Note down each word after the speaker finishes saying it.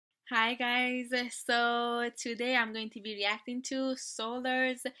Hi guys, so today I'm going to be reacting to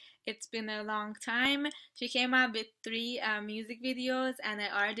Solar's It's Been a Long Time. She came out with three music videos and I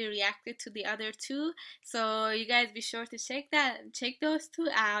already reacted to the other two. So you guys be sure to check those two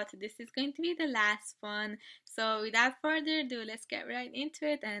out. This is going to be the last one. So without further ado, let's get right into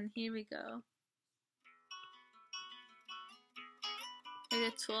it and here we go.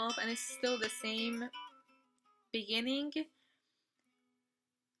 It's 12 and it's still the same beginning.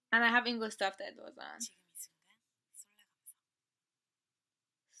 And I have English stuff that goes on.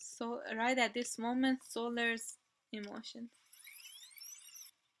 So right at this moment, Solar's emotions.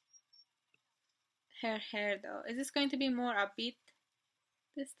 Her hair though. Is this going to be more upbeat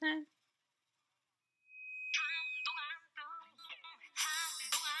this time?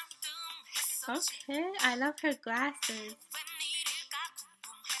 Okay, I love her glasses.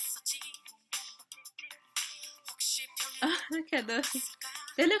 Oh, look at those.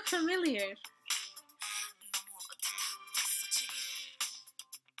 They look familiar.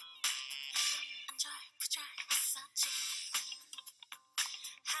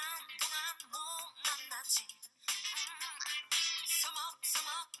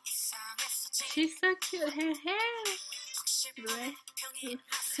 She's so cute. Her hair.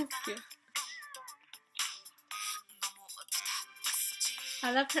 So cute.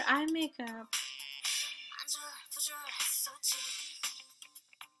 I love her eye makeup.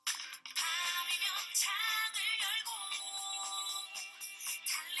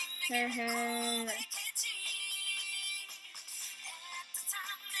 Her hair.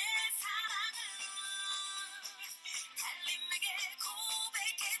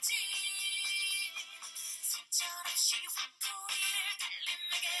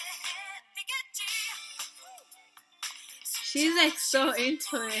 She's like so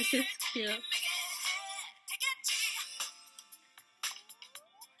into it. It's cute.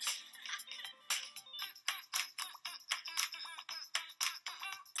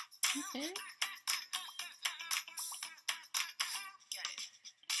 Okay.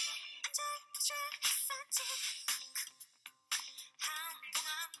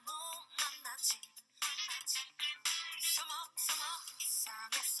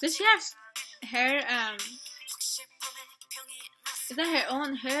 Does she have hair? Is that her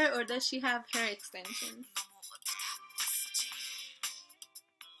own hair or does she have hair extensions?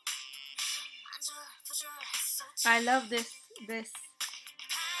 I love the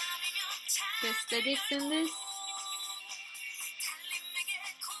aesthetics in this.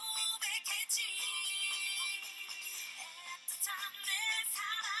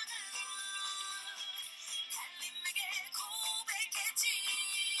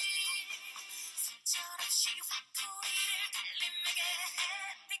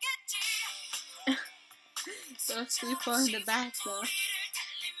 Those people in the back though.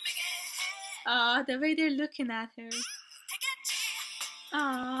 Oh, the way they're looking at her.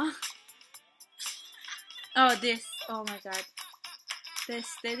 Oh. Oh, this. Oh my god. The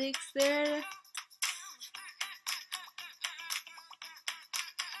aesthetics there.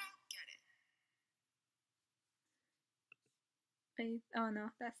 Wait, oh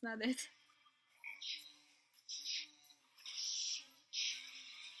no, that's not it.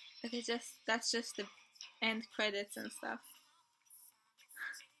 Okay, that's just the end credits and stuff.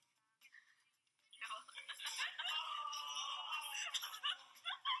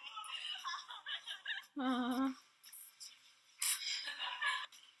 Aww.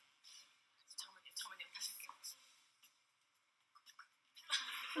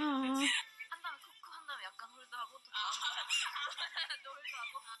 Aww.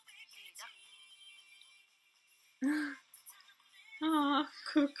 Oh,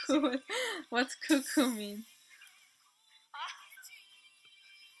 cuckoo. What's cuckoo mean?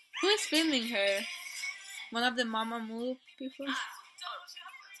 Who is filming her? One of the Mamamoo people?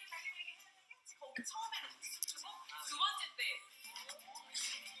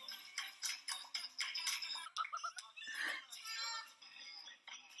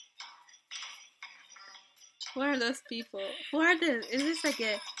 Who are those people? Who are the? Is this like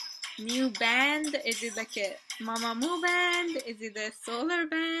a new band? Is it like a Mamamoo band? Is it a Solar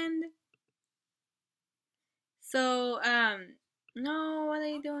band? So, no, what are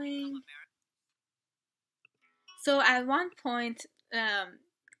you doing? So at one point,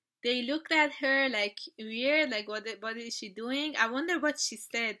 they looked at her like weird, like what is she doing? I wonder what she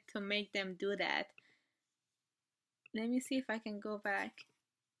said to make them do that. Let me see if I can go back.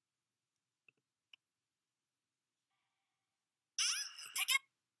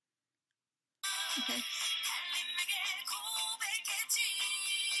 Okay.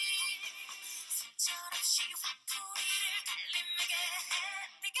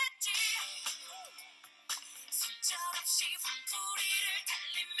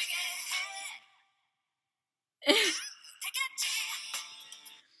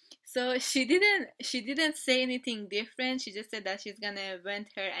 So she didn't say anything different. She just said that she's gonna vent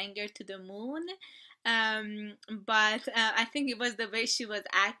her anger to the moon. But I think it was the way she was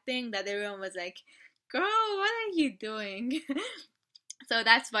acting that everyone was like, "Girl, what are you doing?" So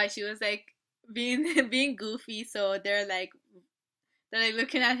that's why she was like being being goofy. So they're like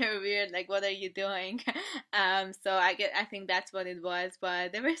looking at her weird, like, "What are you doing?" So I think that's what it was.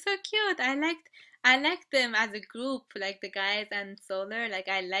 But they were so cute. I liked them as a group, like the guys and Solar. Like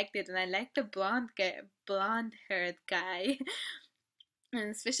I liked it, and I liked the blonde haired guy.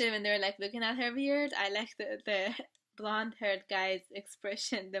 And especially when they're like looking at her weird, I like the blonde haired guy's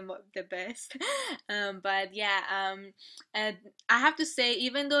expression the best. But yeah, and I have to say,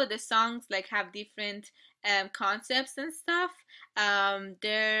 even though the songs like have different concepts and stuff,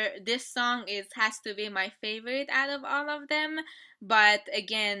 this song is has to be my favorite out of all of them. But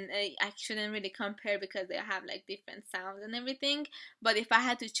again, I shouldn't really compare because they have like different sounds and everything. But if I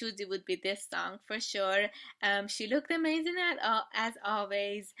had to choose, it would be this song for sure. She looked amazing as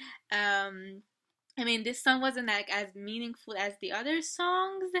always. I mean, this song wasn't like as meaningful as the other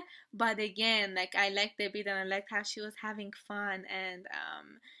songs, but again, like I liked the beat and I liked how she was having fun and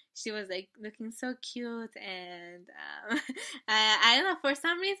she was like looking so cute and I don't know, for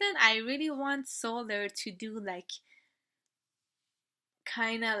some reason I really want Solar to do like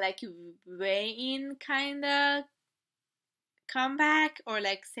kind of like way in kind of comeback or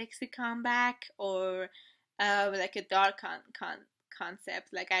like sexy comeback or like a dark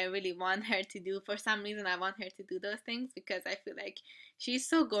concept. Like I really want her to do, for some reason I want her to do those things because I feel like she's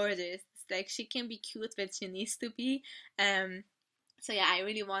so gorgeous. It's like she can be cute when she needs to be. um so yeah, I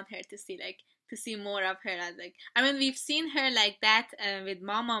really want her to see more of her as like, I mean, we've seen her like that with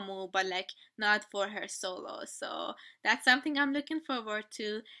Mamamoo, but like not for her solo. So that's something I'm looking forward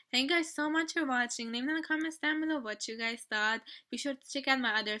to. Thank you guys so much for watching. Leave in the comments down below what you guys thought. Be sure to check out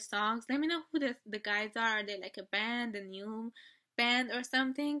my other songs. Let me know who the guys are. Are they like a band, a new band or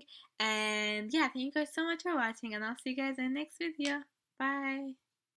something? And yeah, thank you guys so much for watching, and I'll see you guys in the next video. Bye.